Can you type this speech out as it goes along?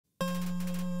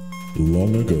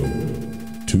Long ago,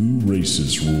 two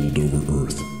races ruled over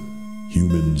Earth,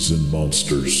 humans and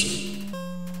monsters.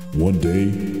 One day,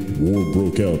 war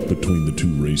broke out between the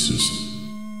two races.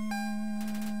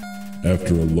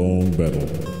 After a long battle,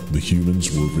 the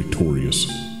humans were victorious.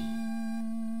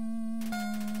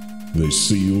 They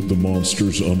sealed the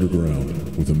monsters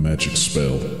underground with a magic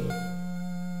spell.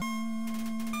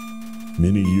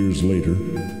 Many years later,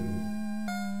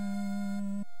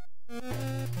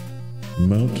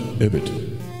 Mount Ebbet,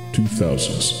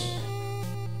 2000s.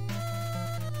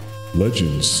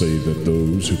 Legends say that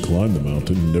those who climb the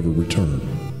mountain never return.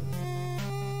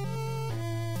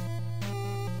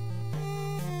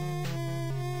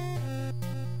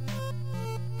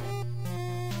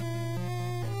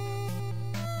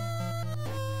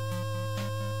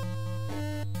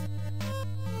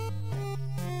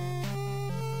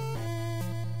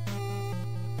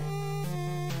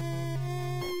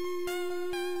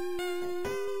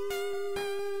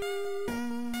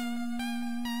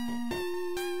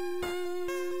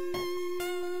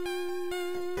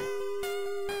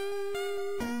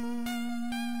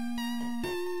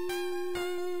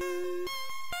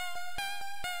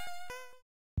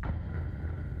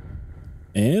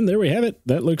 And there we have it.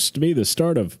 That looks to be the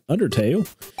start of Undertale.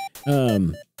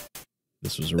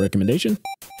 This was a recommendation.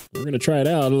 We're going to try it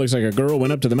out. It looks like a girl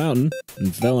went up to the mountain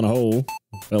and fell in a hole,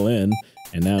 fell in,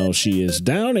 and now she is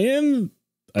down in,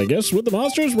 I guess, with the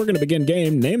monsters. We're going to begin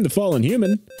game. Name the fallen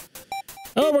human.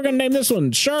 Oh, we're going to name this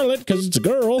one Charlotte because it's a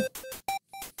girl.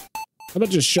 How about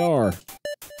just Char?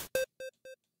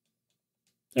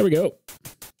 There we go.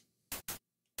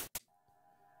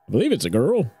 I believe it's a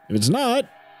girl. If it's not,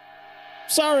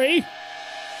 sorry.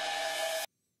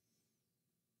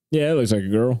 Yeah, it looks like a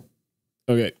girl.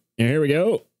 Okay, and here we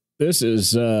go. This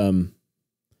is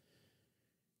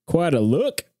quite a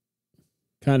look.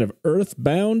 Kind of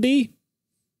earthboundy.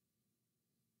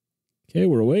 Okay,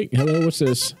 we're awake. Hello, what's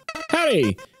this?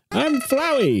 Howdy, I'm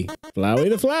Flowey. Flowey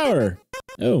the flower.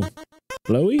 Oh,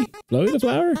 Flowey? Flowey the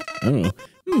flower? I don't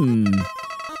know.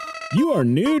 You are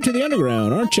new to the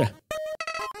underground, aren't you?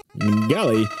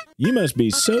 Golly, you must be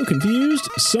so confused.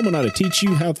 Someone ought to teach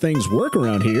you how things work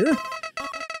around here.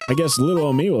 I guess little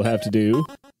old me will have to do.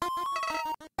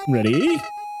 Ready?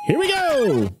 Here we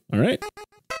go! Alright.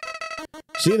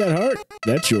 See that heart?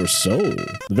 That's your soul.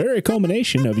 The very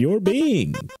culmination of your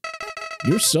being.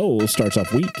 Your soul starts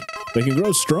off weak, but can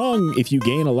grow strong if you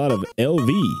gain a lot of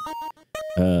LV.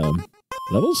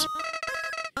 Levels?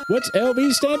 What's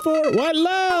LV stand for? Why,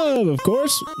 love! Of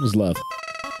course, it's love.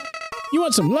 You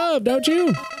want some love, don't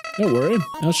you? Don't worry,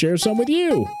 I'll share some with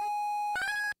you.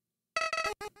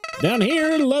 Down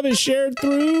here, love is shared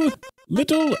through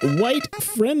little white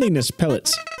friendliness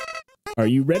pellets. Are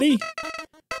you ready?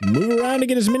 Move around to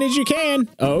get as many as you can.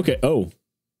 Oh, okay. Oh.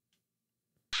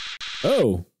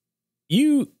 Oh.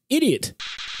 You idiot.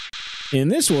 In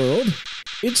this world,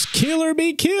 it's kill or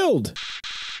be killed.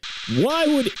 Why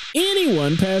would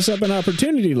anyone pass up an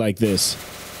opportunity like this?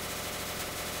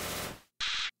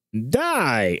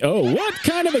 Die! Oh, what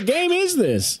kind of a game is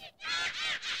this?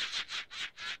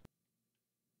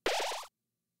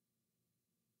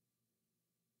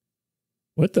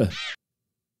 What the?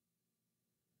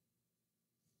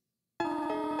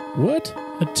 What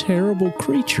a terrible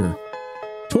creature,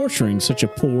 torturing such a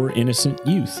poor, innocent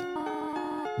youth.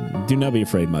 Do not be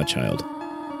afraid, my child.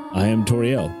 I am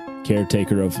Toriel,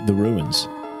 caretaker of the ruins.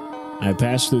 I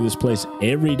pass through this place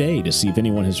every day to see if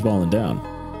anyone has fallen down.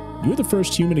 You're the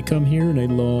first human to come here in a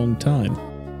long time.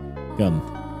 Come,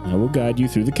 I will guide you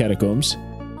through the catacombs.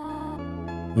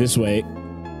 This way.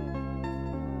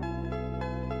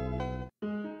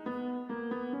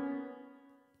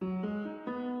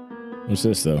 What's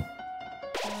this, though?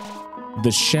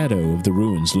 The shadow of the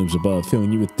ruins looms above,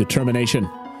 filling you with determination.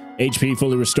 HP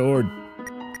fully restored.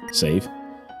 Save.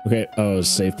 Okay, oh,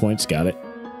 save points, got it.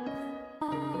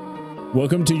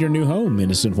 Welcome to your new home,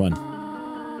 innocent one.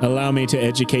 Allow me to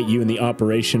educate you in the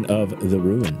operation of the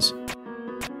ruins.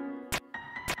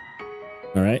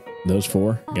 Alright, those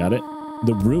four, got it.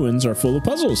 The ruins are full of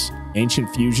puzzles,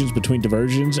 ancient fusions between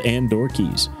diversions and door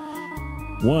keys.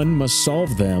 One must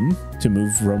solve them to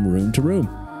move from room to room.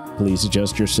 Please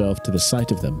adjust yourself to the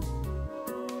sight of them.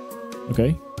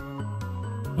 Okay.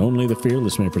 Only the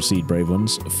fearless may proceed, brave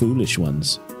ones, foolish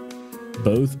ones.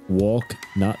 Both walk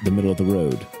not the middle of the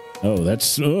road. Oh,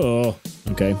 that's... oh,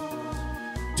 okay.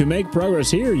 To make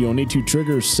progress here, you'll need to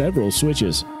trigger several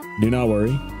switches. Do not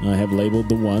worry, I have labeled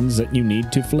the ones that you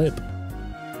need to flip.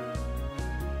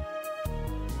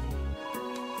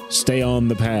 Stay on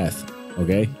the path,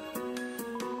 okay?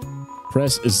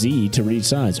 Press Z to read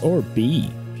sides, or B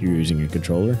if you're using a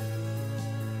controller.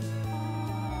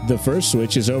 The first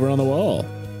switch is over on the wall.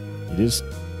 It is...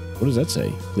 What does that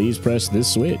say? Please press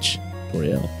this switch.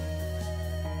 Toriel.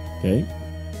 Okay.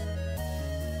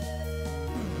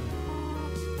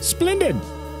 Splendid!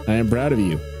 I am proud of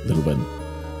you, little one.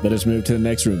 Let us move to the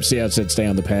next room. See how it said stay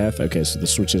on the path? Okay, so the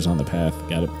switch is on the path.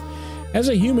 Got it. As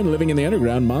a human living in the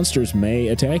underground, monsters may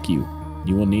attack you.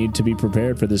 You will need to be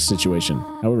prepared for this situation.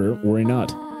 However, worry not.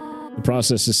 The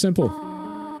process is simple.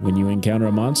 When you encounter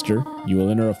a monster, you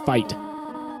will enter a fight.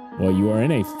 While you are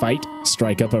in a fight,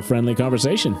 strike up a friendly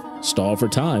conversation. Stall for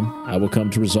time. I will come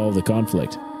to resolve the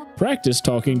conflict. Practice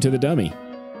talking to the dummy.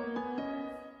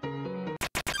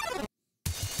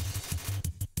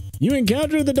 You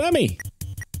encounter the dummy.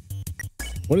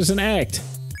 What is an act?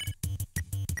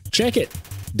 Check it.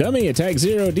 Dummy, attack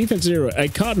 0, defense 0, a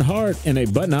cotton heart, and a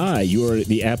button eye. You are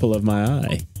the apple of my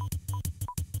eye.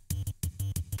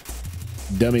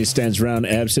 Dummy stands around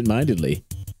absent-mindedly.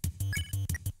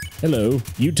 Hello,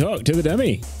 you talk to the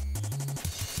dummy.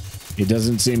 It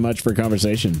doesn't seem much for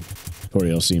conversation.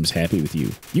 Toriel seems happy with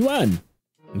you. You won!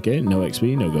 Okay, no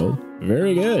XP, no gold.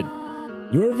 Very good.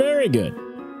 You are very good.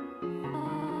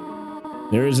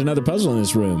 There is another puzzle in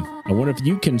this room. I wonder if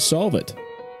you can solve it.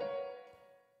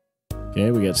 Okay,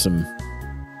 we got some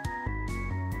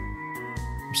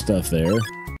stuff there.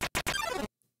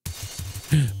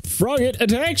 Frogget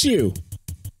attacks you!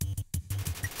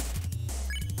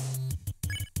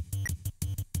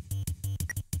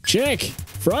 Check!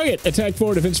 Frogget, attack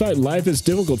 4, defense 5. Life is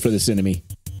difficult for this enemy.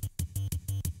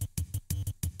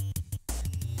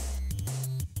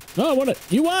 Oh, what a...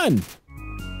 You won!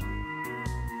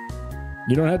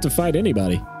 You don't have to fight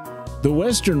anybody. The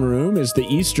Western room is the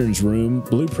Eastern's room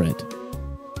blueprint.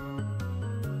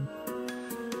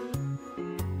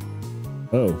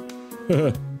 Oh.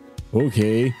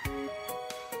 Okay.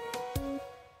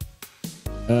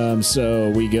 So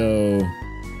we go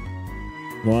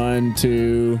 1,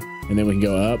 2, and then we can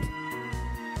go up.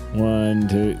 1,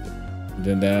 2,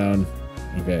 then down.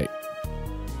 Okay.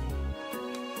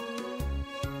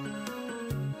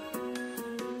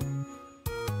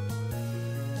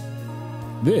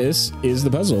 This is the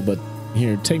puzzle, but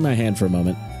here, take my hand for a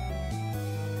moment.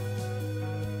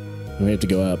 We have to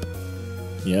go up.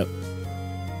 Yep.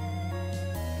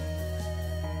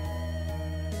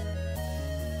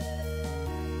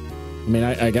 I mean,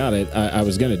 I got it. I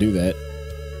was going to do that.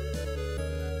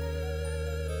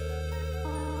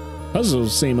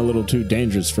 Puzzles seem a little too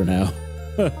dangerous for now.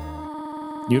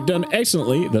 You've done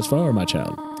excellently thus far, my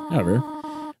child. However,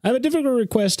 I have a difficult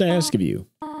request to ask of you.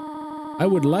 I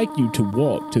would like you to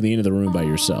walk to the end of the room by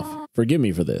yourself. Forgive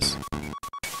me for this.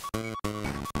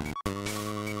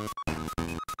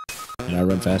 Can I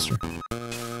run faster?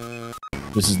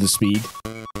 This is the speed.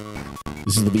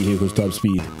 This is the vehicle's top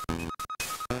speed.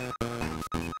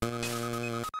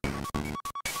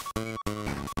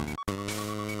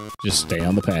 Just stay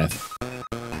on the path.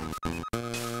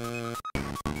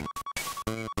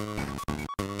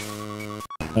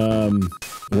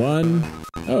 One.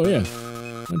 Oh, yeah.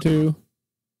 1, 2.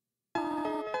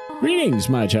 Greetings,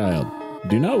 my child.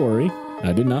 Do not worry.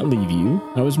 I did not leave you.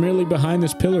 I was merely behind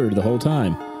this pillar the whole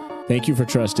time. Thank you for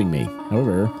trusting me.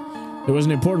 However, there was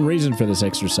an important reason for this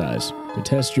exercise. To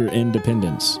test your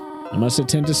independence. I must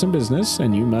attend to some business,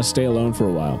 and you must stay alone for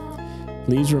a while.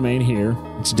 Please remain here.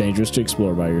 It's dangerous to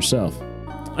explore by yourself.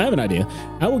 I have an idea.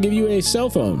 I will give you a cell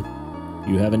phone. If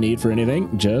you have a need for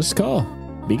anything, just call.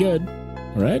 Be good.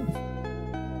 All right?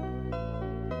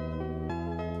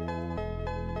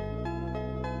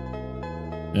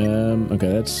 Okay,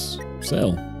 that's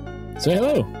Cell. Say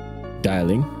hello.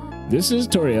 Dialing. This is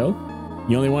Toriel.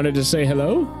 You only wanted to say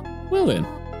hello? Well then,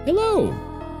 hello.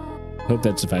 Hope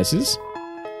that suffices.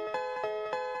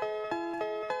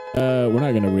 We're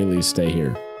not gonna really stay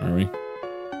here, are we?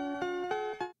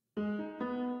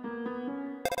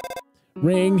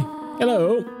 Ring.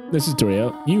 Hello. This is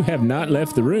Toriel. You have not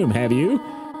left the room, have you?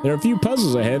 There are a few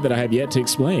puzzles ahead that I have yet to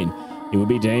explain. It would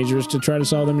be dangerous to try to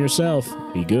solve them yourself.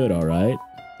 Be good, all right?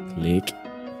 Click.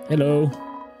 Hello.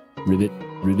 Ribbit.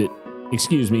 Ribbit.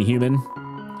 Excuse me, human.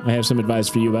 I have some advice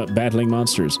for you about battling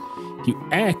monsters. If you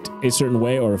act a certain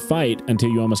way or fight until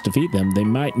you almost defeat them, they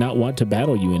might not want to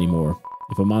battle you anymore.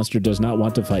 If a monster does not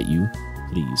want to fight you,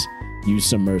 please use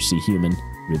some mercy, human.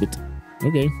 Ribbit.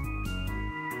 Okay.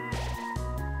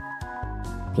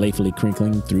 Playfully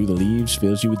crinkling through the leaves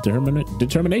fills you with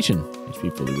determination.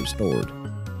 HP fully restored.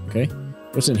 Okay.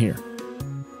 What's in here?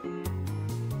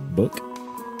 Book.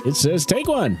 It says take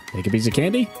one. Take a piece of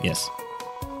candy? Yes.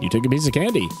 You took a piece of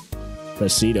candy.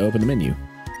 Press C to open the menu.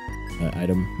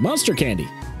 Item. Monster candy.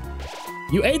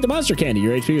 You ate the monster candy.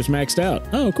 Your HP was maxed out.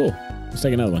 Oh, cool. Let's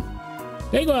take another one.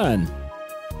 Take one.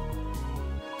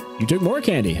 You took more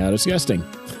candy. How disgusting.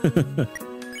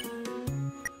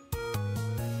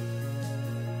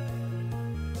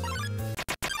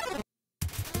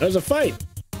 There's a fight.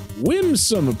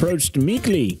 Whimsum approached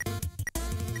meekly.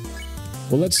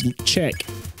 Well, let's check.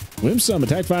 Whimsum,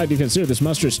 attack 5. Do you consider this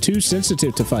monster is too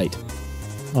sensitive to fight?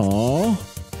 Aww.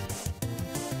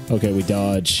 Okay, we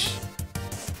dodge.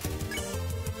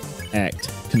 Act.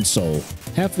 Console.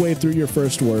 Halfway through your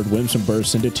first word, Whimsum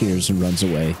bursts into tears and runs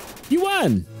away. You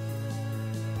won!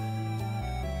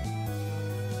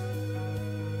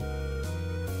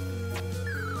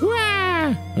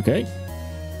 Wah! Okay.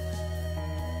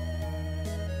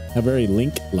 How very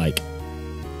Link-like.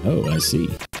 Oh, I see.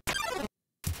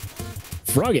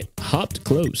 Frogget hopped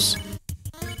close.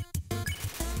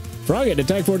 Frogget,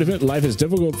 attack 4 defense. Life is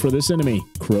difficult for this enemy.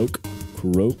 Croak.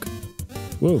 Croak.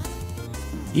 Whoa.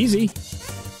 Easy.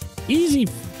 Easy.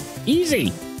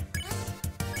 Easy.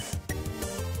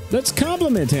 Let's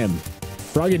compliment him.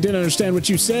 Frogget didn't understand what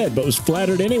you said, but was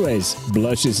flattered anyways.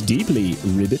 Blushes deeply,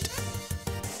 Ribbit.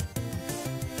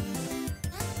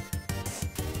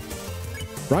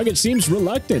 Frogget seems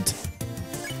reluctant.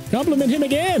 Compliment him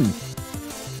again.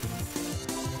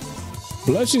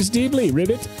 Blushes deeply,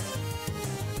 Ribbit.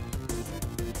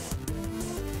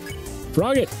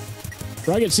 Frogget.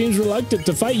 Frogget seems reluctant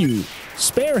to fight you.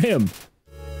 Spare him.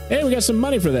 Hey, we got some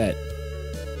money for that.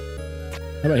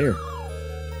 How about here?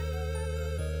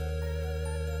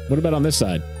 What about on this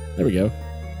side? There we go.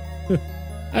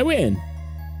 I win.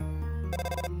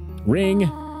 Ring.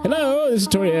 Hello, this is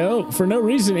Toriel. For no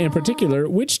reason in particular,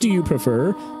 which do you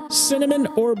prefer? Cinnamon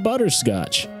or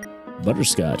butterscotch?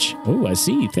 Butterscotch. Oh, I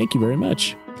see. Thank you very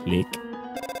much. Click.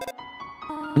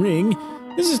 Ring.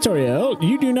 This is Toriel.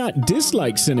 You do not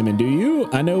dislike cinnamon, do you?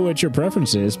 I know what your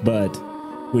preference is, but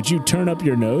would you turn up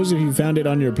your nose if you found it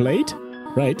on your plate?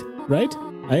 Right, right?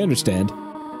 I understand.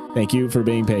 Thank you for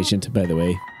being patient, by the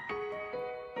way.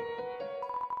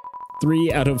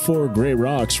 3 out of 4 gray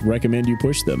rocks. Recommend you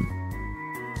push them.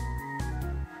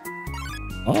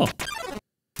 Oh.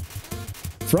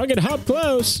 Frogget hop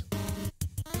close.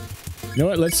 You know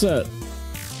what? Let's, oh,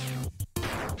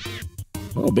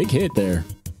 big hit there.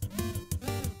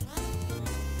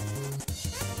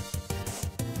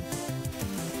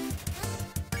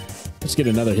 Let's get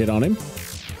another hit on him.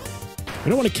 We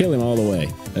don't want to kill him all the way.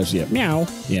 That's, yeah, meow.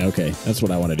 Yeah, okay. That's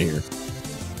what I wanted to hear.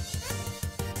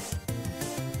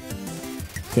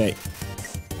 Okay.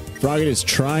 Frogget is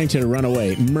trying to run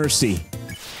away. Mercy.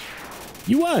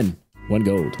 You won. 1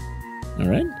 gold. All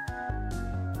right.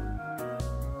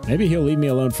 Maybe he'll leave me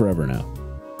alone forever now.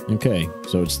 Okay,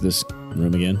 so it's this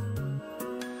room again.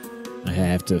 I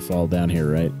have to fall down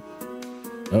here, right?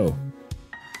 Oh.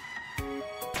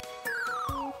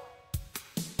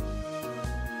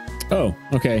 Oh,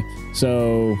 okay.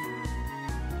 So,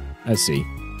 I see.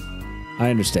 I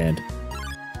understand.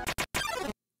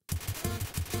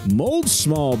 Mold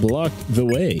Small blocked the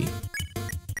way.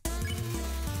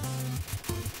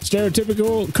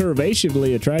 Stereotypical,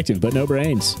 curvaceously attractive, but no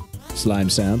brains. Slime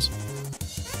sounds.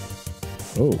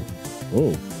 Oh.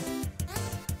 Oh.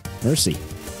 Mercy.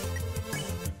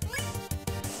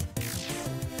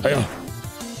 Hiya.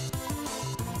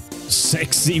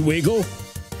 Sexy wiggle.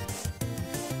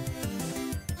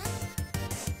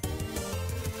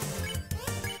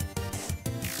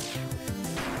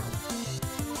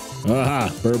 Aha.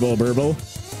 Burble, burble.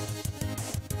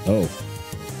 Oh.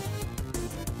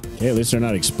 Okay, at least they're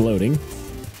not exploding.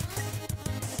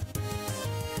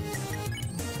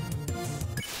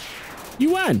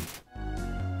 You won!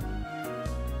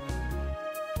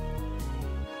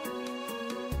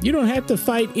 You don't have to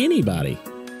fight anybody.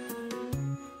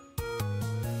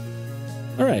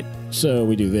 Alright, so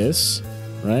we do this,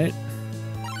 right?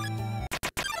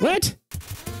 What?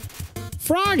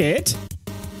 Frogget?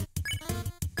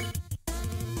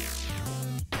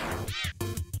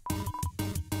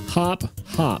 Hop,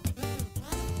 hop.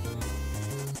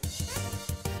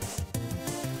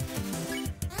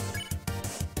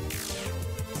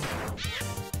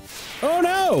 Oh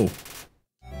no!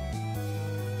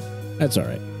 That's all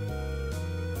right.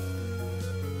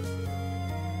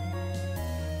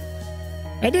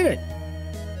 I did it!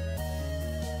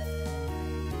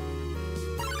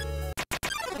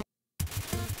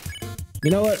 You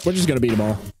know what? We're just gonna beat them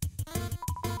all.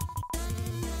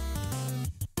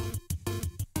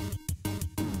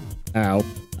 Ow.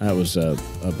 That was a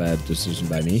bad decision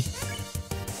by me.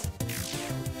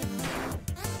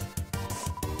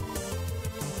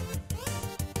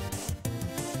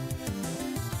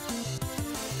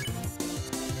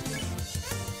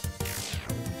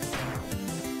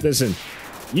 Listen,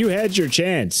 you had your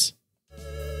chance.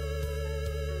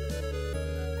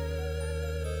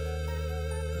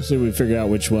 Let's see if we figure out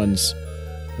which ones.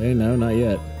 Okay, no, not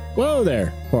yet. Whoa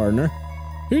there, partner.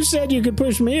 Who said you could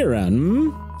push me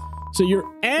around, So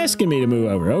you're asking me to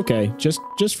move over. Okay, just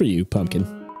for you, pumpkin.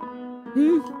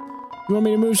 You want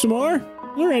me to move some more?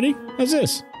 Alrighty, how's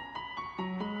this?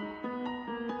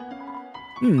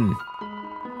 And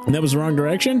that was the wrong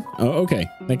direction? Oh, okay,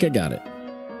 I think I got it.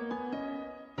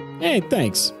 Hey,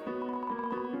 thanks.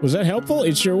 Was that helpful?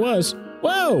 It sure was.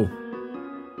 Whoa!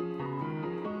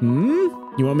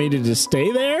 You want me to just stay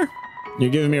there? You're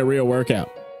giving me a real workout.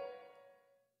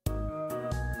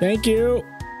 Thank you.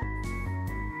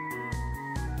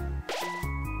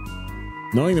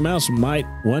 Knowing the mouse might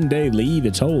one day leave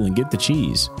its hole and get the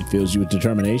cheese, it fills you with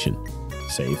determination.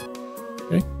 Save.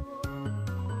 Okay.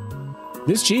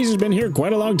 This cheese has been here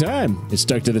quite a long time. It's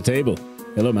stuck to the table.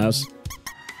 Hello, mouse.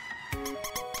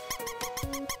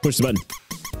 Push the button.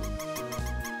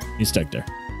 He's stuck there.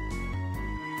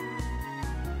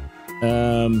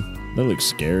 That looks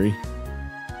scary.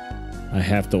 I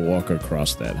have to walk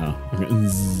across that, huh?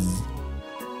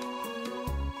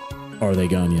 Are they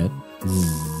gone yet?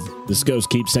 This ghost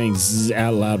keeps saying zzz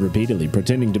out loud repeatedly,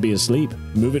 pretending to be asleep.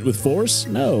 Move it with force?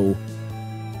 No.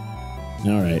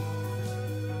 All right.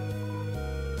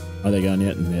 Are they gone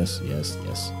yet? Yes, yes,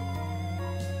 yes.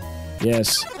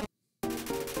 Yes.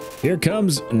 Here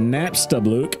comes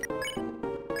Napstablook.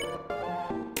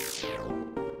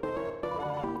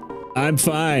 I'm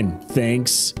fine,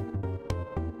 thanks.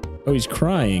 Oh, he's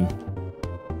crying.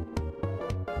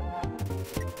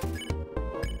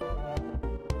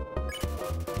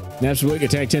 Napstablook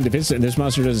attack 10 defense, and this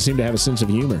monster doesn't seem to have a sense of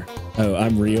humor. Oh,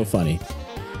 I'm real funny.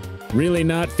 Really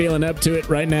not feeling up to it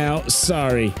right now.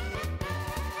 Sorry.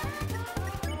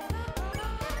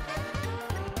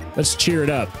 Let's cheer it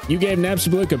up. You gave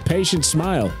Napstablook a patient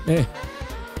smile.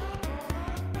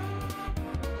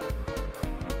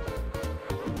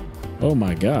 Oh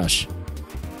my gosh.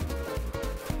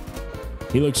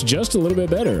 He looks just a little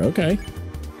bit better. Okay.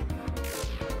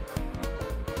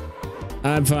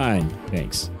 I'm fine.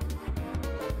 Thanks.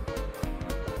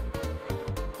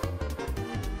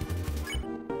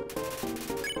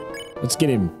 Let's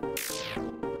get him.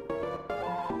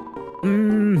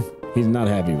 He's not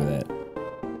happy with that.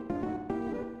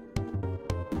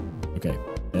 Okay.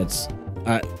 That's...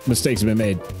 mistakes have been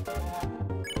made.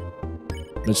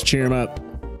 Let's cheer him up.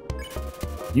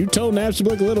 You told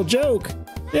Napstablook a little joke.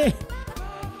 Eh.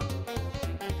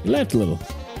 He laughed a little.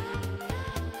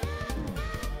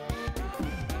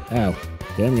 Ow.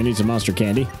 Okay, I'm gonna need some monster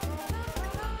candy.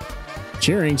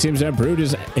 Cheering seems to have improved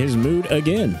his mood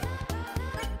again.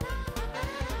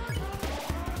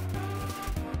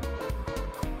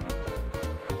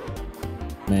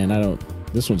 Man, I don't...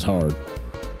 This one's hard.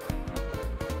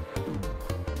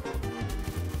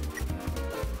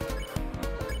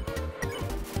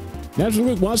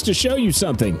 Napstablook wants to show you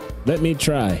something. Let me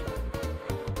try.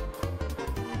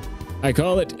 I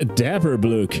call it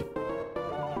Dapperblook.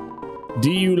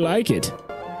 Do you like it?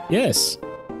 Yes.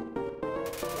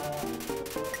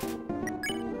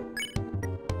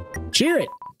 Cheer it.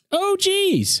 Oh,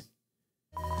 geez.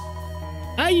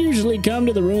 I usually come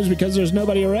to the rooms because there's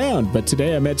nobody around, but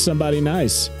today I met somebody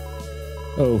nice.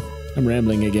 Oh, I'm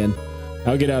rambling again.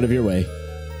 I'll get out of your way.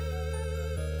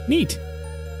 Neat.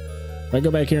 If I go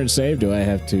back here and save, do I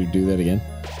have to do that again?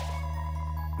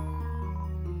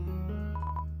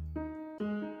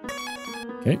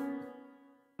 Okay.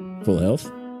 Full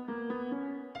health.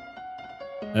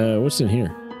 What's in here?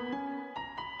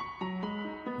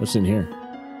 What's in here?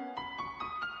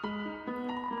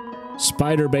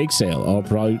 Spider bake sale. All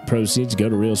proceeds go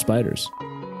to real spiders.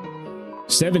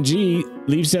 7G.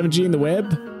 Leave 7G in the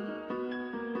web?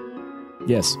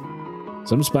 Yes.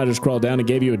 Some spiders crawled down and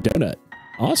gave you a donut.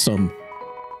 Awesome.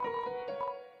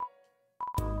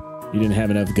 You didn't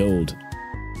have enough gold.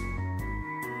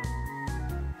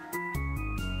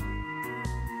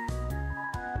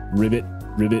 Ribbit,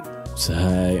 ribbit,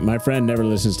 sigh. My friend never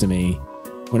listens to me.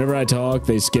 Whenever I talk,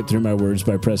 they skip through my words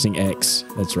by pressing X.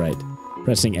 That's right.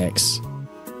 Pressing X.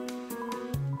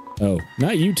 Oh,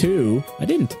 not you too. I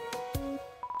didn't.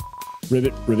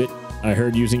 Ribbit, ribbit. I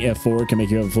heard using F4 can make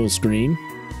you have a full screen.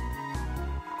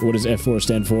 What does F4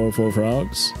 stand for? For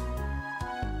frogs?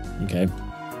 Okay.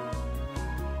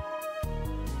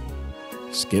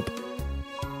 Skip.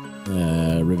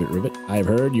 Ribbit, ribbit. I've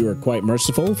heard you are quite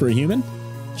merciful for a human.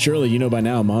 Surely you know by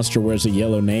now a monster wears a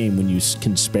yellow name when you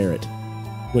can spare it.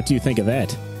 What do you think of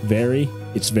that?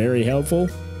 It's very helpful?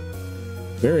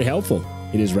 Very helpful.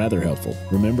 It is rather helpful.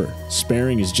 Remember,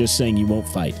 sparing is just saying you won't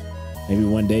fight. Maybe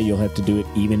one day you'll have to do it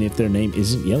even if their name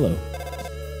isn't yellow.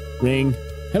 Ring.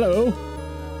 Hello.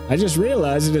 I just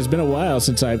realized it has been a while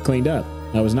since I've cleaned up.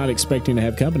 I was not expecting to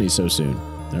have company so soon.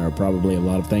 There are probably a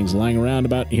lot of things lying around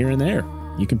about here and there.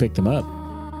 You can pick them up.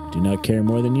 Do not care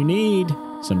more than you need.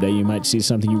 Someday you might see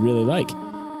something you really like.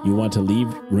 You want to leave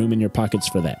room in your pockets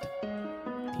for that.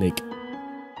 Click.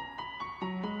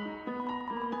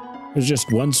 There's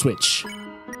just one switch.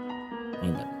 Wait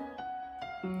a minute.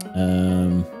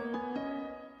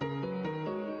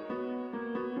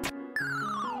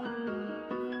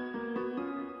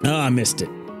 Oh, I missed it.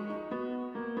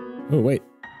 Oh, wait.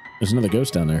 There's another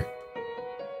ghost down there.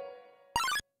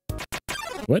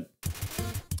 What?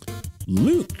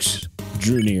 Luke's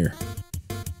drew near.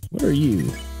 What are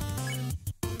you?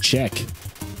 Check.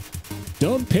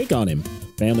 Don't pick on him.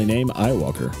 Family name,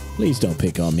 Eyewalker. Please don't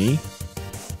pick on me.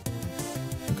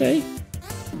 Okay.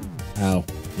 Ow.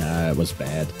 Nah, it was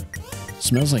bad.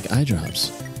 Smells like eye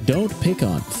drops. Don't pick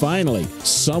on. Finally,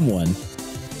 someone.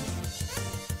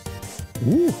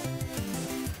 Ooh.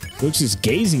 Luke's just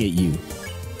gazing at you.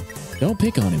 Don't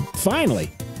pick on him.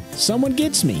 Finally, someone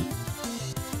gets me.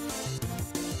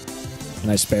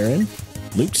 Can I spare him?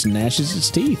 Luke gnashes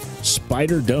his teeth.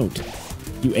 Spider don't.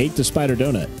 You ate the spider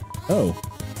donut. Oh.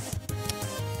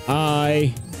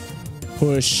 I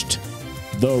pushed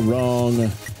the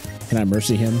wrong... Can I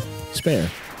mercy him? Spare.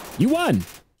 You won!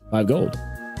 5 gold.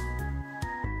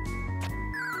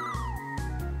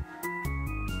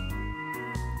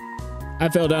 I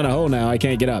fell down a hole now. I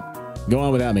can't get up. Go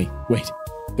on without me. Wait.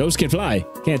 Ghosts can fly,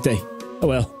 can't they? Oh,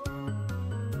 well.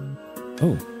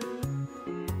 Oh.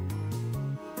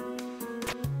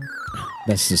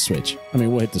 That's the switch. I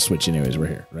mean, we'll hit the switch anyways. We're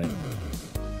here, right?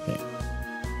 Okay.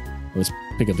 Let's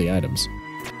pick up the items.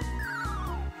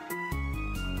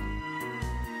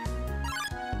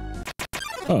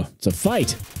 Oh, it's a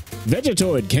fight.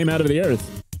 Vegetoid came out of the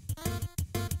earth.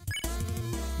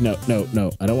 No, no,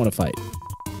 no. I don't want to fight.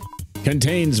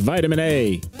 Contains vitamin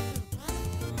A.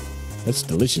 That's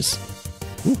delicious.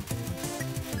 Woo.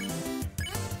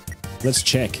 Let's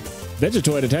check.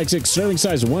 Vegetoid attacks its serving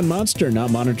size 1 monster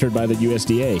not monitored by the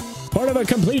USDA. Part of a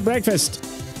complete breakfast.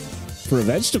 For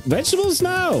vegetables?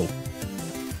 No.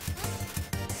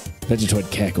 Vegetoid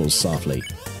cackles softly.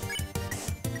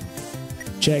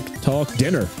 Check. Talk.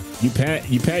 Dinner. You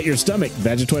pat your stomach.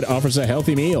 Vegetoid offers a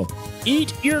healthy meal.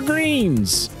 Eat your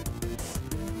greens.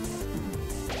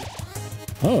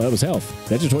 Oh, that was health.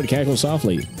 Vegetoid cackles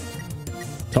softly.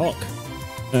 Talk.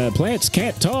 Plants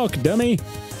can't talk, dummy.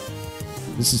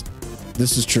 This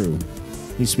is true.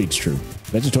 He speaks true.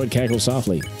 Vegetoid cackles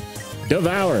softly.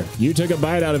 Devour. You took a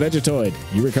bite out of Vegetoid.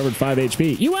 You recovered 5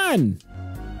 HP. You won!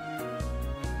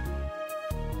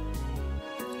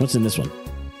 What's in this one?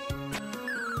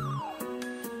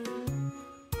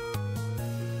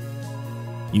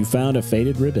 You found a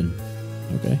faded ribbon.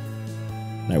 Okay.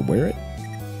 Can I wear it?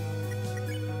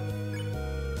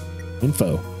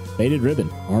 Info. Faded ribbon.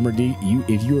 Armor D.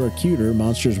 If you are cuter,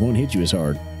 monsters won't hit you as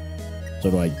hard. So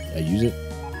do I use it?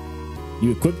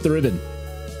 You equip the ribbon.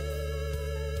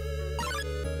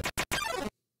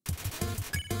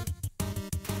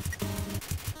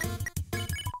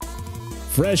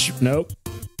 Fresh. Nope.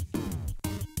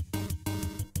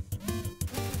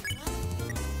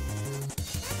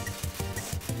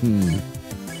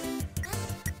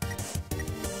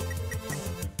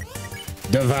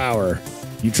 Devour.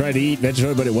 You tried to eat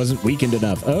Vegetoid, but it wasn't weakened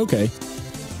enough. Oh, okay.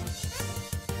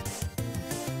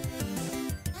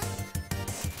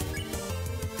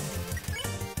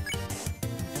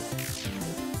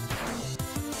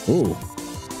 Ooh.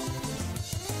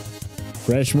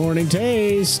 Fresh morning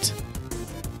taste.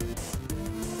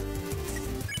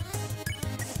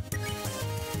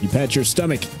 You pat your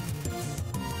stomach.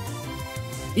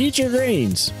 Eat your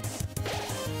greens.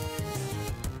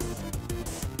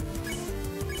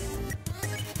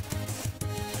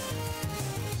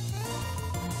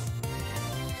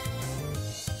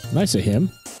 Nice of him.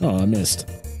 Oh, I missed.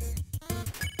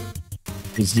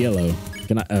 He's yellow.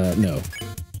 Can I, no.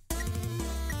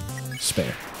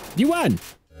 Spare. You won!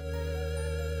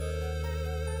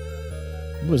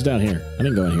 What was down here? I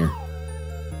didn't go in here.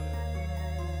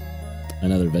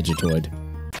 Another Vegetoid.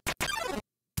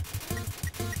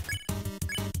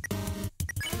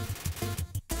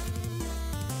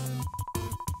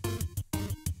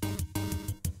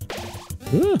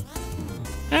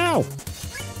 Ow!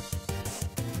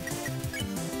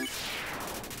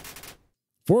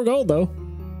 4 gold, though.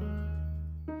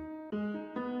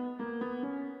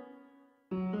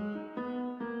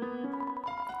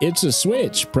 It's a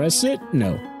switch. Press it?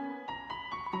 No.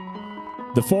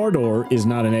 The far door is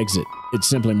not an exit. It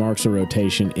simply marks a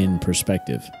rotation in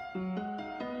perspective.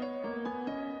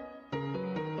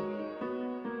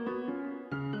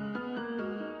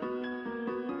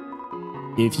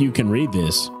 If you can read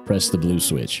this, press the blue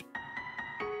switch.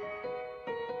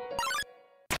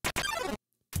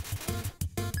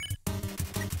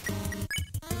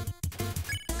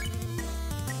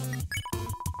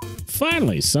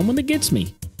 Finally, someone that gets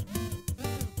me.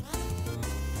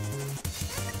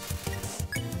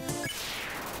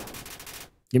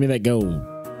 Give me that gold.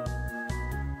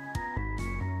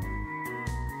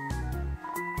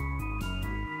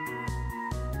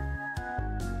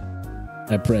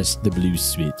 I pressed the blue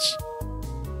switch.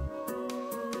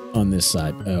 On this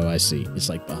side. Oh, I see. It's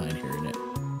like behind here, isn't it?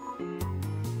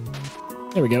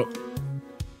 There we go.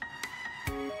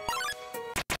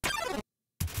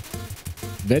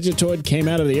 Vegetoid came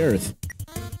out of the earth.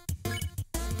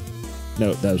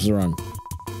 No, that was wrong.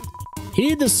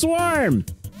 Heed the swarm!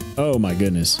 Oh my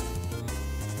goodness.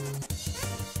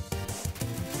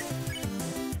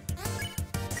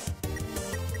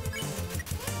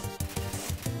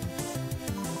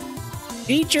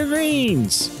 Eat your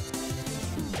greens!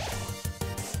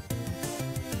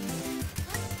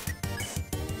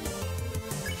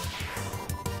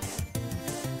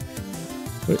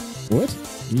 What?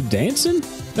 You dancing?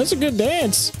 That's a good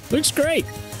dance. Looks great.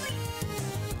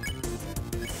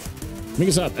 Make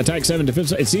us up. Attack 7,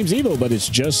 defense. It seems evil, but it's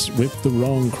just with the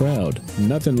wrong crowd.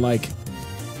 Nothing like...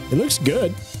 It looks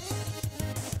good.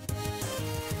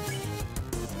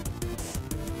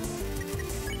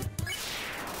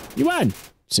 You won!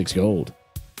 6 gold.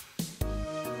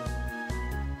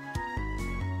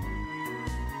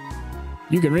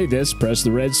 You can read this. Press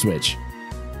the red switch.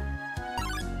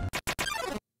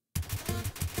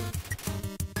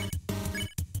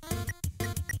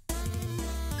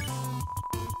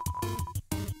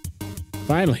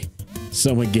 Finally,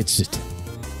 someone gets it.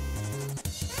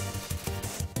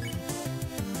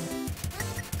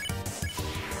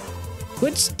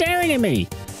 Quit staring at me!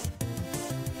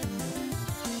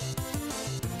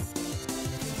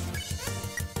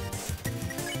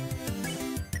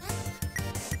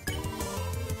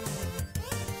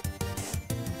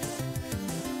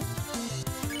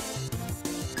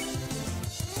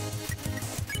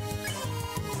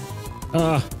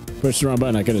 Ah, pushed the wrong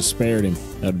button. I could have spared him. That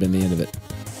would have been the end of it.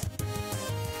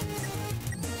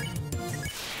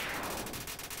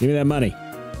 Give me that money.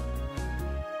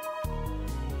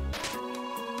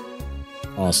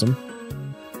 Awesome.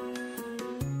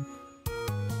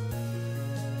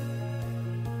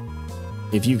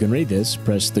 If you can read this,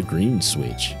 press the green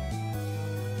switch.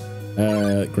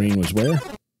 Green was where?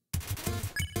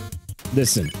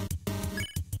 Listen.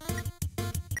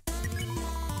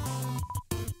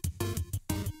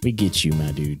 We get you,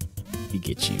 my dude. We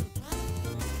get you.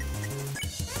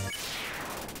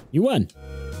 You won.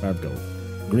 5 gold.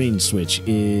 Green switch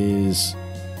is...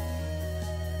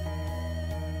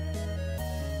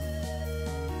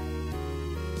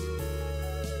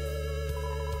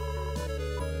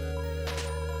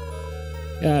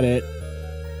 Got it.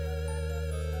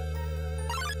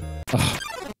 Oh,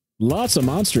 lots of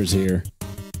monsters here.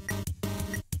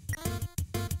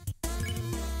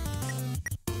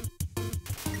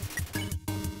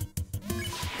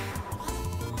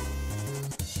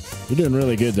 You're doing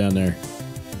really good down there.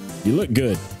 You look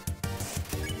good.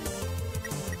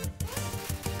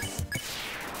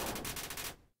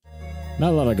 Not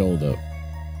a lot of gold, though.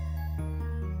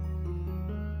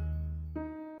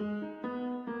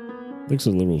 Looks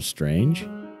a little strange.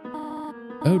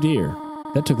 Oh, dear.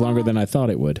 That took longer than I thought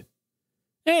it would.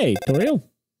 Hey, Toriel.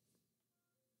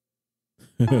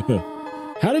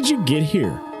 How did you get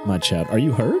here, my child? Are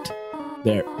you hurt?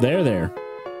 There.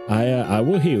 I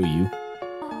will heal you.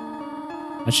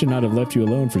 I should not have left you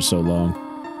alone for so long.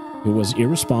 It was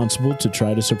irresponsible to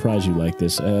try to surprise you like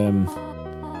this.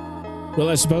 Well,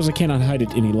 I suppose I cannot hide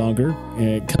it any longer.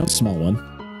 Come, small one.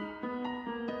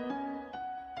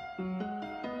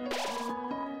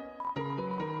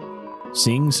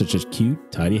 Seeing such a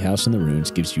cute, tidy house in the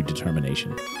ruins gives you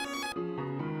determination.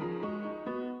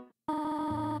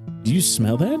 Do you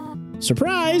smell that?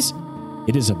 Surprise!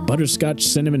 It is a butterscotch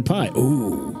cinnamon pie.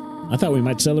 Ooh, I thought we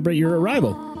might celebrate your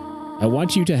arrival. I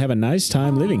want you to have a nice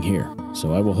time living here,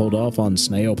 so I will hold off on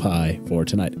snail pie for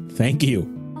tonight. Thank you.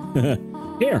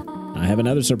 Here, I have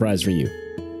another surprise for you.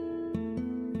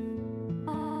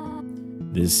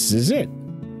 This is it.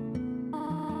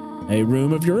 A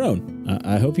room of your own.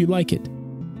 I hope you like it.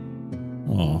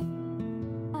 Aw.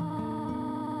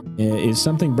 Is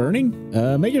something burning?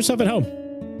 Make yourself at home.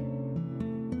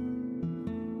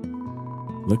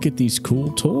 Look at these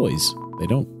cool toys. They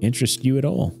don't interest you at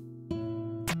all.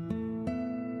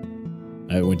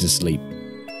 I went to sleep.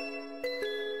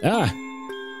 Ah!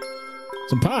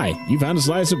 Some pie. You found a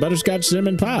slice of butterscotch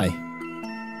cinnamon pie.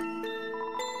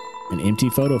 An empty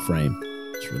photo frame.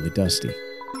 It's really dusty.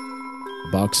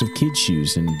 A box of kid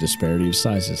shoes in disparity of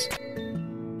sizes.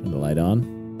 Turn the light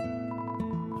on.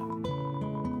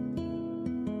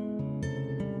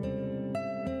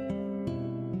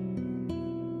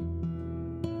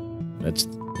 That's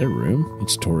their room.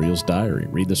 It's Toriel's diary.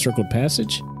 Read the circled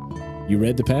passage. You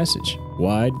read the passage.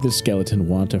 Why did the skeleton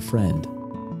want a friend?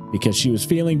 Because she was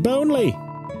feeling bonely.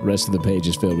 The rest of the page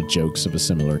is filled with jokes of a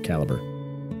similar caliber.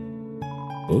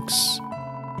 Books.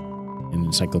 An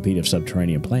encyclopedia of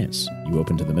subterranean plants. You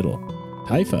open to the middle.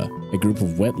 Typha, a group of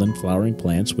wetland flowering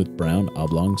plants with brown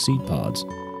oblong seed pods,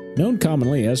 known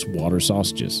commonly as water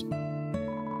sausages.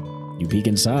 You peek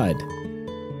inside.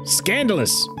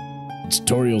 Scandalous! It's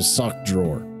Toriel's sock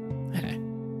drawer.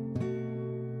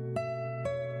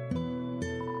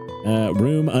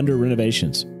 Room under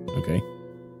renovations. Okay.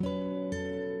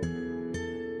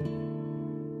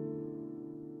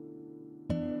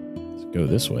 Let's go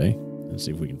this way and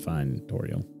see if we can find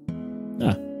Toriel.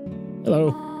 Ah,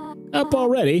 hello. Up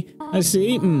already? I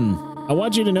see. I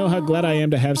want you to know how glad I am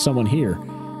to have someone here.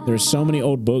 There are so many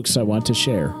old books I want to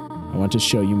share. I want to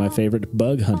show you my favorite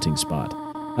bug hunting spot.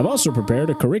 I've also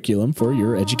prepared a curriculum for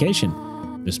your education.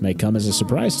 This may come as a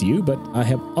surprise to you, but I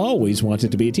have always wanted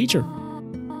to be a teacher.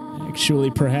 Actually,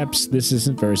 perhaps this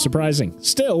isn't very surprising.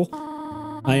 Still,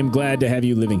 I am glad to have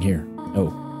you living here.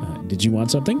 Oh, did you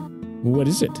want something? What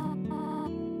is it?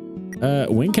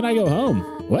 When can I go home?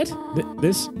 What?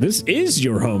 This is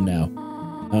your home now.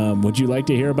 Would you like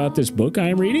to hear about this book I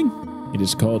am reading? It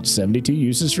is called 72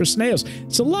 Uses for Snails.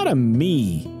 It's a lot of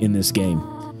me in this game.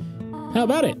 How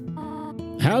about it?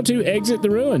 How to exit the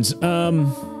ruins.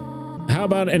 How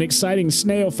about an exciting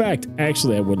snail fact?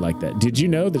 Actually, I would like that. Did you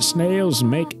know that snails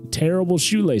make terrible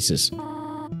shoelaces?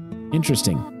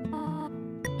 Interesting.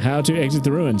 How to exit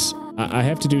the ruins. I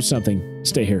have to do something.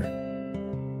 Stay here.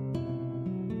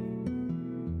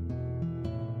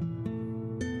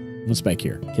 What's back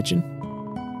here? Kitchen?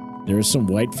 There is some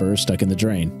white fur stuck in the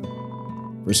drain.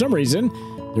 For some reason,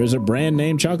 there is a brand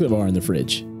name chocolate bar in the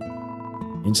fridge.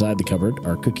 Inside the cupboard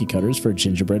are cookie cutters for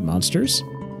gingerbread monsters.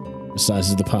 The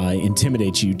size of the pie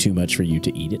intimidates you too much for you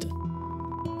to eat it.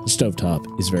 The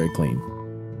stovetop is very clean.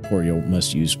 Toriel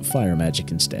must use fire magic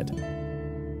instead.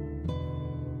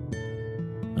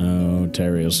 Oh,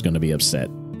 Toriel's going to be upset.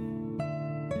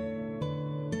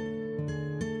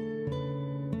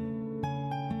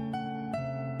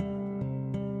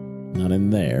 Not in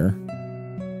there.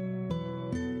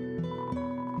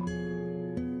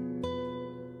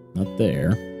 Not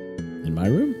there. In my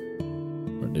room?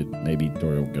 Or did maybe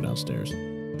Toriel go downstairs?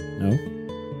 No?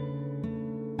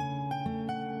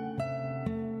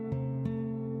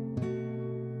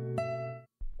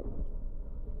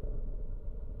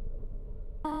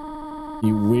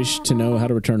 You wish to know how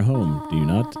to return home, do you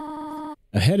not?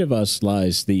 Ahead of us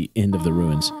lies the end of the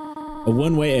ruins, a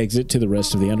one-way exit to the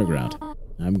rest of the underground.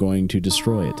 I'm going to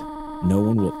destroy it. No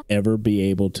one will ever be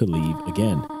able to leave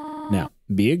again. Now,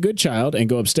 be a good child and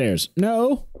go upstairs.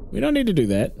 No, we don't need to do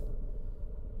that.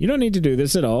 You don't need to do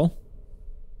this at all.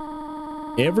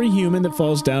 Every human that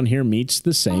falls down here meets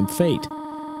the same fate.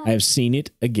 I have seen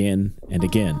it again and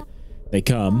again. They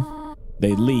come,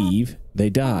 they leave, they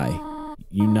die.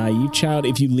 You naive child,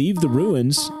 if you leave the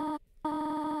ruins,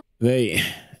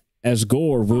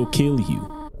 Asgore will kill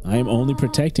you. I am only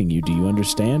protecting you. Do you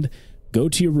understand? Go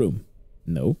to your room.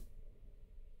 No.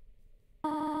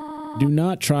 Do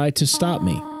not try to stop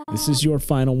me. This is your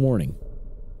final warning.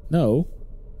 No.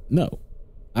 No.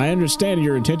 I understand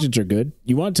your intentions are good.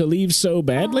 You want to leave so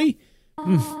badly?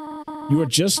 You are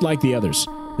just like the others.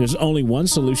 There's only one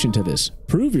solution to this.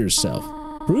 Prove yourself.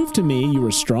 Prove to me you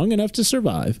are strong enough to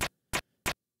survive.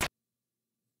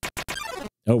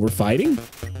 Oh, we're fighting?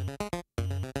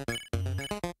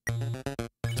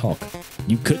 Talk.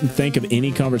 You couldn't think of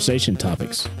any conversation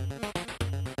topics.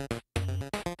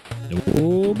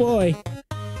 Oh boy.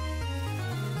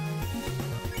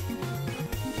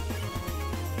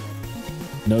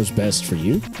 Knows best for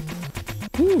you.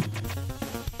 Whew.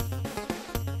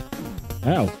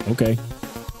 Ow, okay.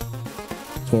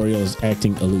 Toriel is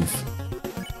acting aloof.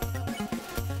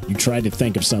 You tried to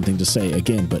think of something to say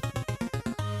again, but...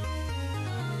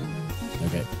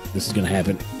 Okay, this is gonna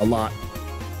happen a lot.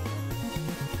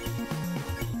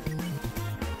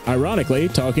 Ironically,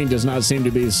 talking does not seem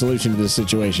to be the solution to this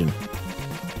situation.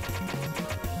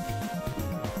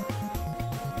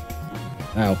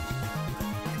 Ow.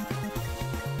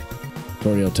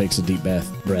 Toriel takes a deep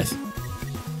breath.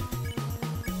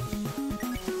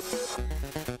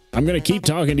 I'm gonna keep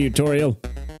talking to you, Toriel.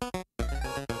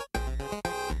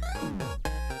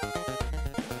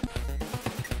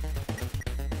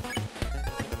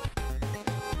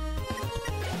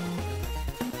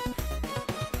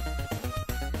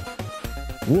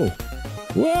 Whoa.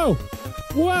 Whoa.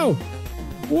 Whoa.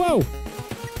 Whoa.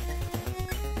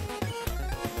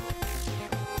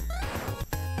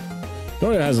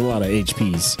 Toriel has a lot of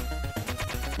HPs.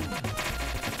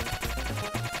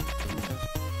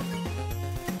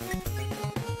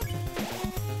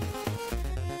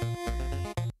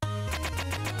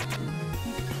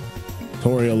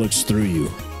 Toriel looks through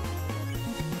you.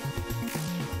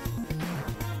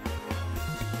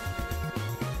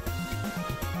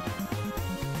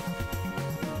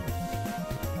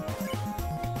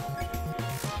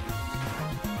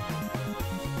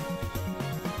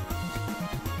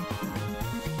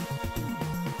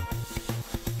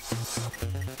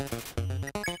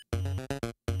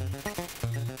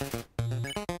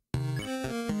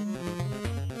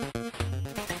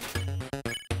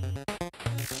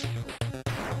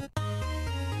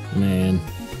 Man.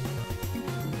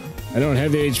 I don't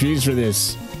have the HPs for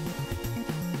this.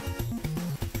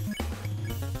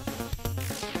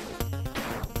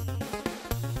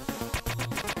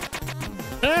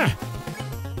 Ah!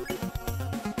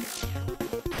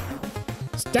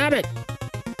 Stop it!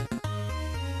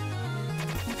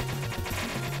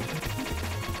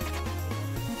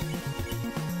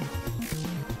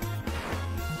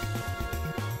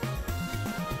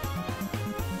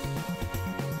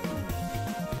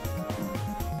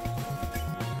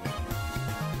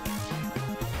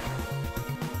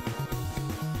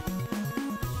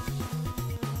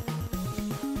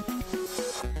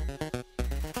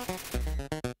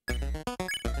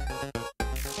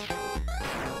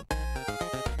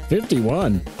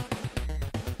 $51.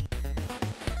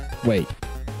 Wait.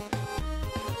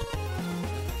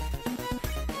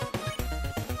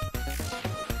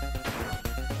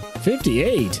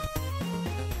 $58.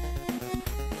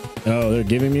 Oh, they're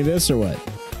giving me this or what?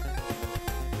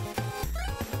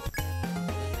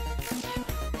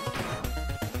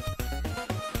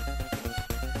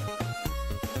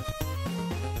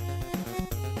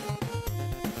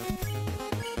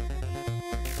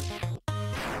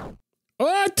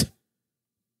 What?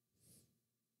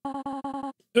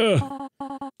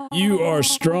 You are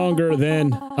stronger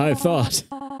than I thought.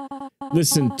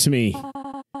 Listen to me,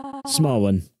 small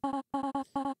one.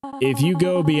 If you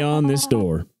go beyond this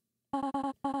door,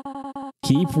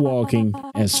 keep walking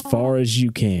as far as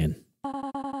you can.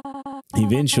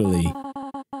 Eventually,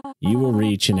 you will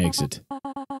reach an exit.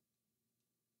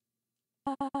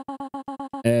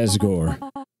 Asgore,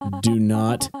 do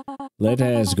not let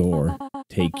Asgore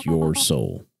take your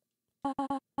soul.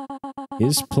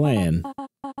 His plan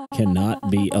cannot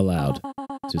be allowed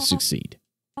to succeed.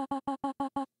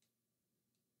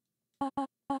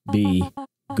 Be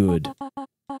good,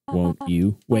 won't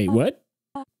you? Wait, what?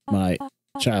 My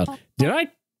child. Did I?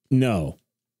 No.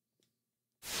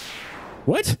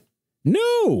 What?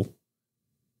 No!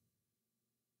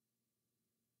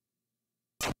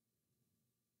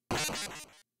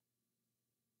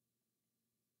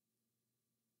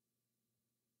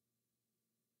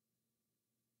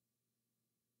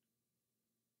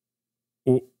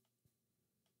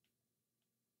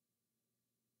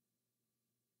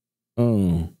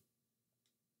 Oh.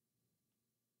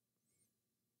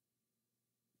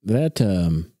 That,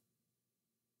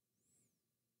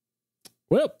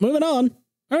 well, moving on.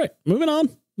 All right, moving on.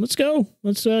 Let's go.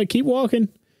 Let's keep walking.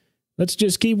 Let's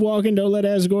just keep walking. Don't let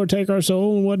Asgore take our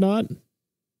soul and whatnot.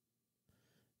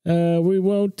 We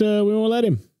won't let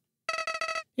him.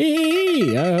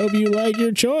 Hee, I hope you like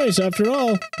your choice. After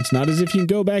all, it's not as if you can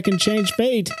go back and change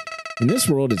fate. In this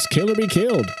world, it's kill or be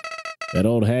killed. That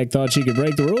old hag thought she could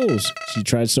break the rules. She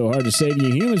tried so hard to save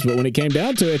you humans, but when it came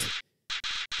down to it,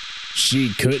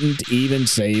 she couldn't even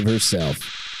save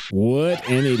herself. What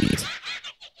an idiot.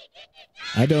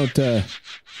 I don't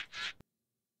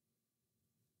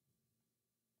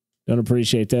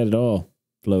appreciate that at all,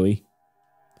 Flowey.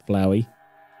 Flowey.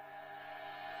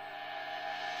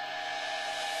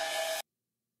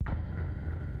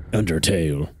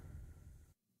 Undertale.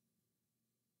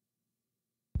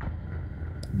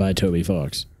 By Toby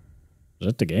Fox. Is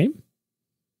that the game?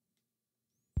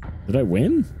 Did I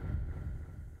win?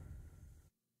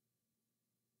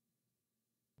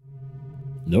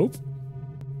 Nope.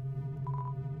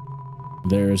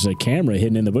 There's a camera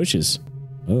hidden in the bushes.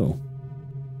 Oh.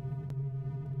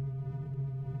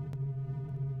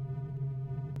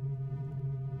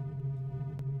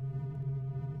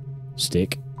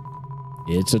 Stick.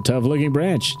 It's a tough looking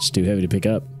branch. It's too heavy to pick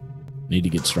up. Need to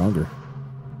get stronger.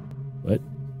 What?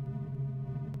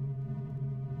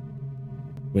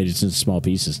 Wait, it's in small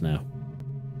pieces now.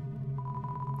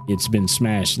 It's been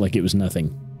smashed like it was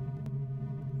nothing.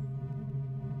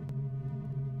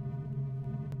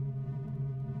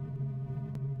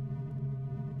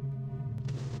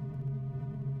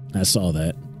 I saw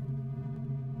that.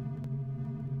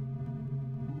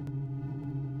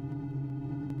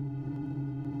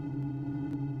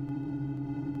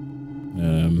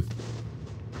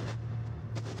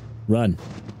 Run.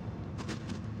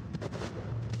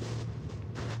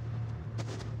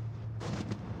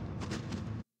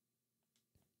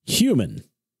 Human,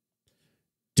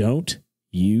 don't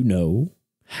you know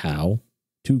how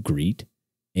to greet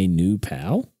a new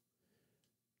pal?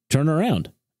 Turn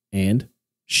around and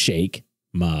shake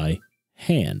my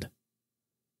hand.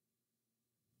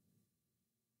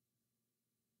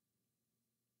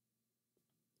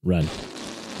 Run.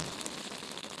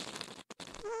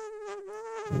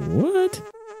 What?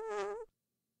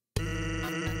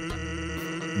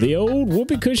 The old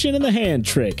whoopee cushion in the hand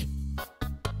trick.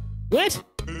 What?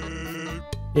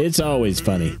 It's always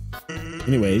funny.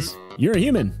 Anyways, you're a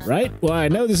human, right? Well, I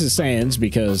know this is Sans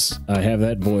because I have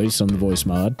that voice on the voice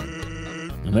mod.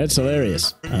 And that's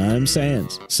hilarious. I'm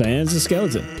Sans. Sans the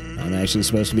skeleton. I'm actually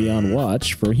supposed to be on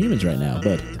watch for humans right now,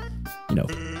 but, you know,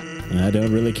 I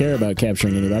don't really care about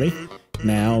capturing anybody.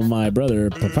 Now, my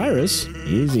brother Papyrus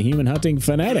is a human hunting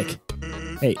fanatic.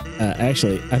 Hey,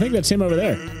 actually, I think that's him over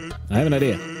there. I have an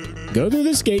idea. Go through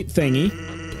this gate thingy.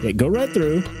 Yeah, go right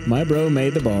through. My bro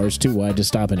made the bars too wide to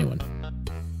stop anyone.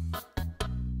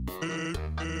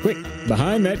 Quick,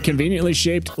 behind that conveniently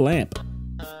shaped lamp.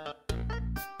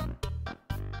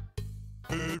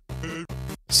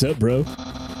 Sup, bro?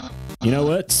 You know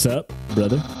what? Sup,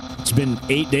 brother? It's been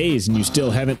 8 days and you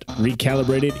still haven't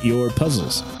recalibrated your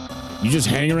puzzles. You just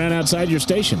hang around outside your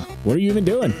station. What are you even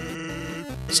doing?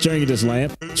 Staring at this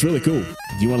lamp. It's really cool.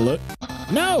 Do you want to look?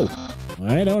 No!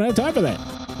 I don't have time for that.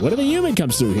 What if a human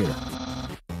comes through here?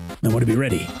 I want to be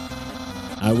ready.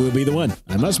 I will be the one.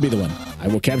 I must be the one. I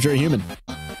will capture a human.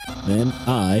 Then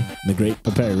I, the great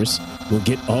Papyrus, will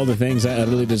get all the things I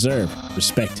utterly deserve.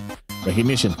 Respect.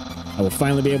 Recognition. I will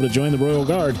finally be able to join the Royal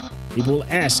Guard. People will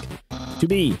ask to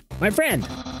be my friend.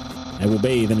 I will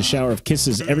bathe in a shower of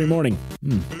kisses every morning.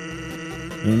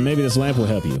 And maybe this lamp will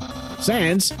help you.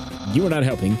 Sans, you are not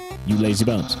helping, you lazy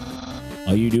bones.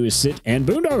 All you do is sit and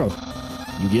boondoggle.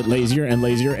 You get lazier and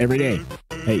lazier every day.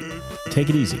 Hey, take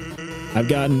it easy. I've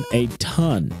gotten a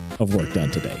ton of work done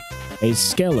today. A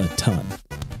skeleton.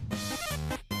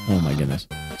 Oh my goodness.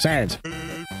 Sans,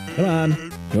 come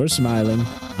on. You're smiling.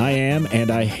 I am, and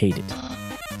I hate it.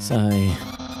 Sigh.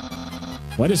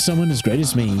 Why does someone as great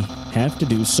as me have to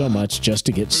do so much just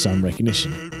to get some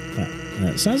recognition?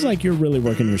 It sounds like you're really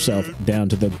working yourself down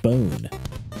to the bone.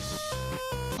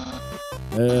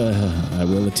 I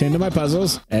will attend to my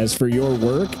puzzles. As for your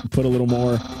work, put a little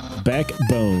more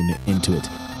backbone into it.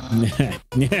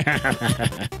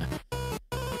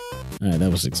 Alright,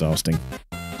 that was exhausting.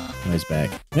 Nice back.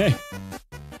 Hey!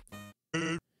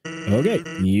 Okay,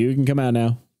 you can come out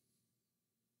now.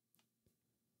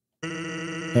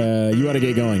 You ought to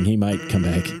get going. He might come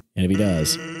back. And if he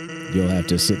does, you'll have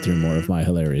to sit through more of my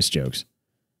hilarious jokes.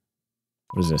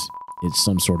 What is this? It's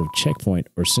some sort of checkpoint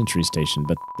or sentry station,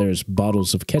 but there's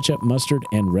bottles of ketchup, mustard,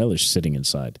 and relish sitting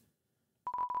inside.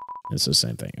 It's the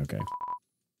same thing. Okay.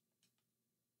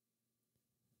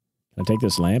 Can I take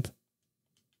this lamp?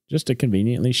 Just a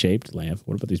conveniently shaped lamp.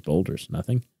 What about these boulders?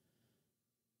 Nothing?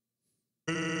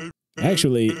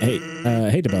 Actually, hey, I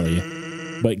hate to bother you,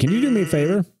 but can you do me a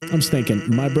favor? I'm just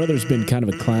thinking, my brother's been kind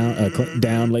of a clown,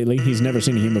 down lately. He's never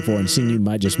seen a human before, and seeing you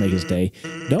might just make his day.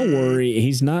 Don't worry,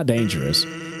 he's not dangerous,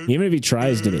 even if he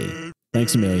tries to be.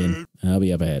 Thanks a million. I'll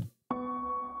be up ahead. All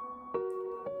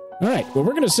right, well,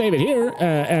 we're going to save it here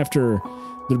after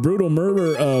the brutal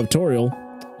murder of Toriel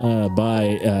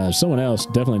by someone else.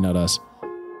 Definitely not us.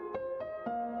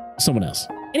 Someone else.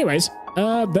 Anyways,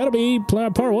 that'll be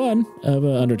part 1 of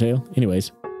Undertale.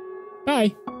 Anyways,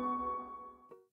 bye.